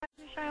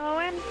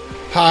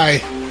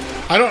Hi.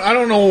 I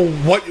don't know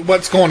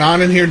what's going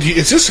on in here.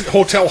 Is this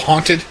hotel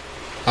haunted?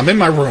 I'm in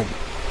my room.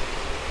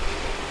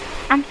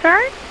 I'm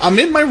sorry? I'm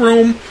in my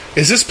room.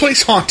 Is this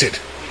place haunted?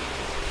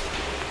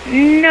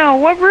 No.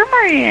 What room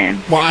are you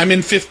in? Well, I'm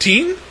in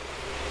 15.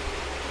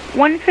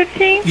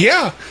 115?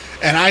 Yeah.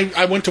 And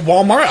I went to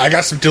Walmart. I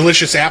got some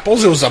delicious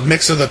apples. It was a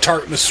mix of the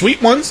tart and the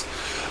sweet ones.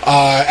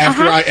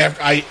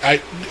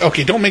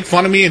 Okay, don't make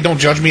fun of me and don't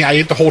judge me. I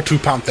ate the whole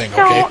 2-pound thing,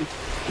 okay? No.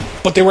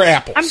 But they were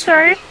apples. I'm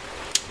sorry?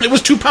 It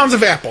was 2 pounds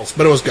of apples,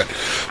 but it was good.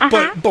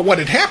 But what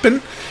had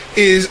happened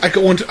is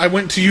I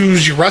went to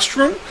use your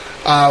restroom,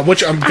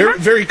 which I'm very,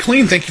 very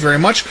clean, thank you very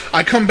much.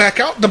 I come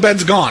back out, the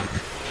bed's gone.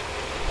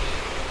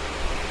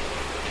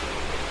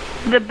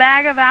 The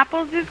bag of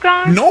apples is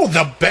gone? No,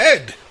 the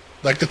bed.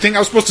 Like the thing I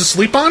was supposed to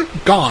sleep on,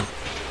 gone.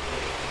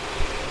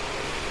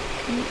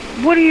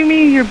 What do you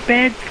mean your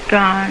bed's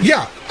gone?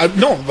 Yeah,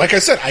 no, like I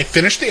said, I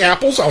finished the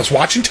apples, I was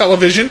watching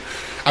television,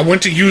 I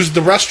went to use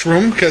the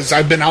restroom because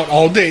I've been out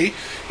all day,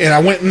 and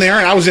I went in there,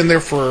 and I was in there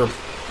for,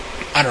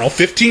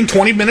 15,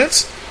 20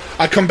 minutes.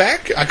 I come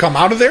back, I come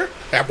out of there,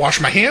 I wash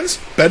my hands,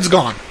 bed's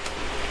gone.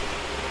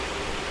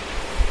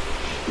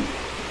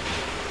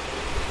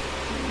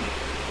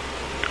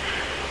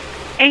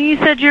 And you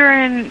said you're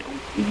in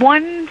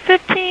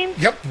 115?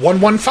 Yep,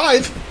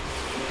 115.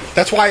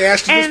 That's why I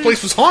asked if this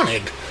place was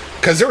haunted.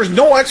 Because there was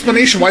no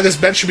explanation why this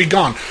bed should be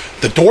gone.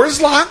 The door is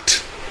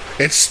locked.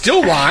 It's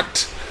still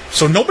locked.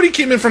 So nobody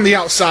came in from the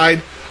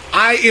outside.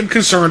 I am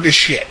concerned as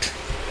shit.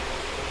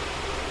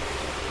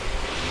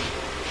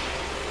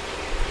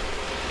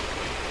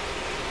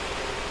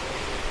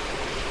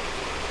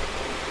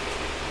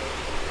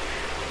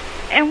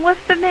 And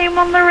what's the name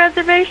on the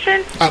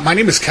reservation? My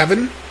name is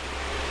Kevin.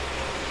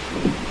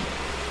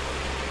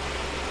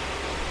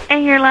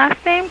 And your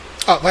last name?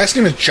 Last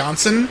name is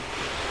Johnson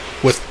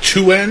with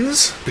 2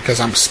 N's because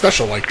I'm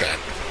special like that.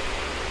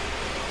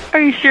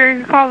 Are you sure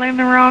you're calling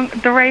the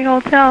right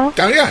hotel?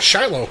 Oh yeah,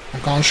 Shiloh.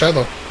 I'm calling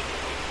Shiloh.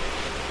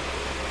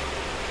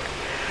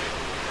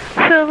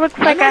 So it looks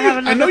like I have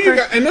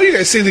another. I know you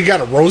guys say they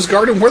got a rose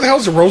garden. Where the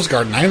hell's the rose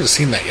garden? I haven't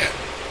seen that yet.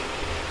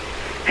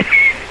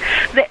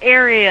 The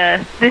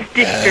area, this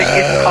district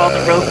is called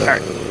the Rose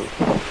Garden.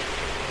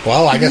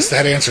 Well, I guess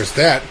that answers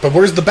that. But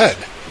where's the bed?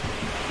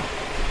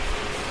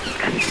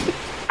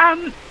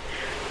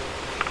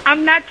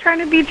 I'm not trying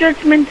to be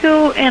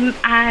judgmental, and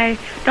I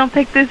don't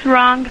take this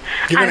wrong.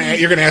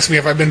 You're gonna ask me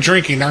if I've been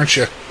drinking, aren't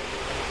you?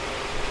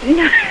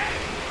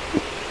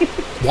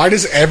 Why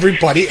does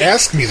everybody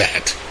ask me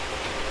that?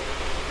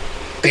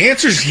 The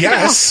answer's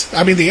yes. No.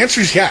 I mean, the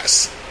answer's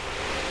yes.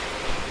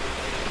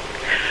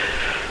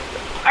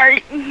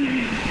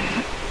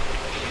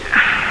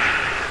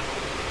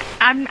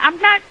 I'm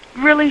not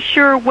really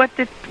sure what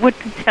to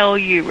tell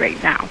you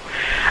right now.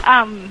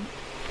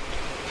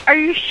 Are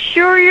you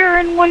sure you're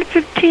in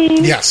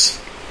 115? Yes,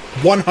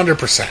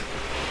 100%.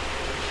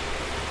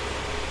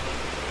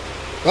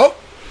 Oh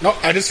no!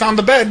 I just found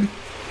the bed.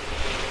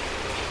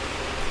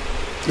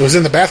 It was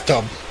in the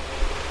bathtub.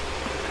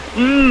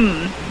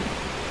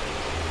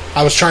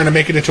 I was trying to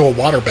make it into a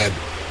waterbed.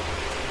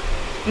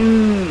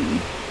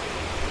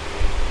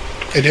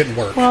 It didn't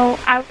work. Well,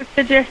 I would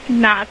suggest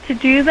not to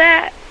do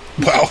that.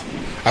 Well,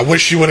 I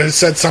wish you would have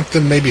said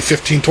something maybe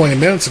 15, 20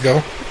 minutes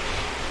ago.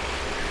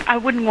 I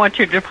wouldn't want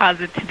your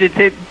deposit to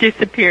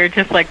disappear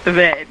just like the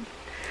bed.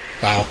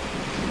 Wow.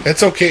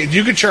 It's okay.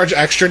 You could charge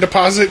extra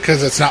deposit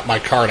because it's not my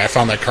card. I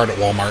found that card at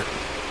Walmart.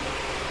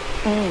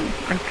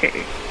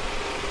 Okay.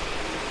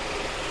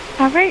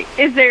 All right.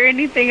 Is there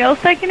anything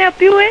else I can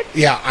help you with?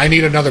 Yeah, I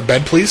need another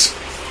bed, please.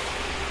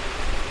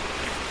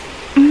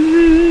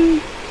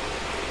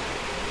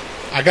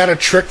 I got a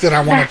trick that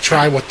I want to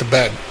try with the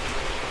bed.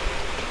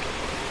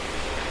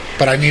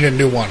 But I need a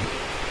new one.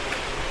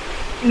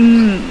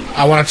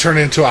 I want to turn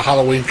it into a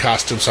Halloween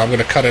costume, so I'm going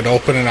to cut it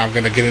open and I'm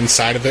going to get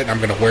inside of it and I'm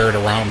going to wear it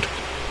around.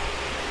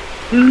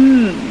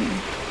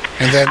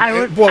 And then,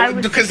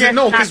 because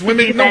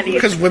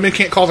women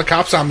can't call the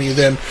cops on me.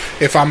 Then,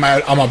 if I'm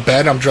a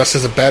bed, I'm dressed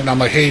as a bed, and I'm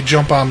like, "Hey,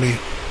 jump on me."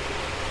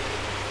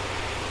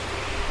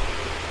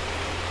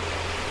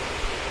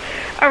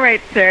 All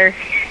right, sir.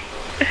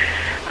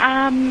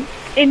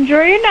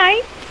 Enjoy your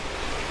night.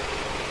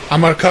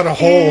 I'm gonna cut a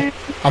hole.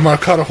 I'm gonna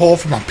cut a hole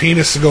for my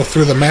penis to go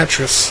through the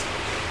mattress.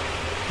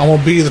 I'm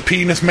gonna be the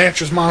penis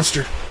mattress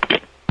monster.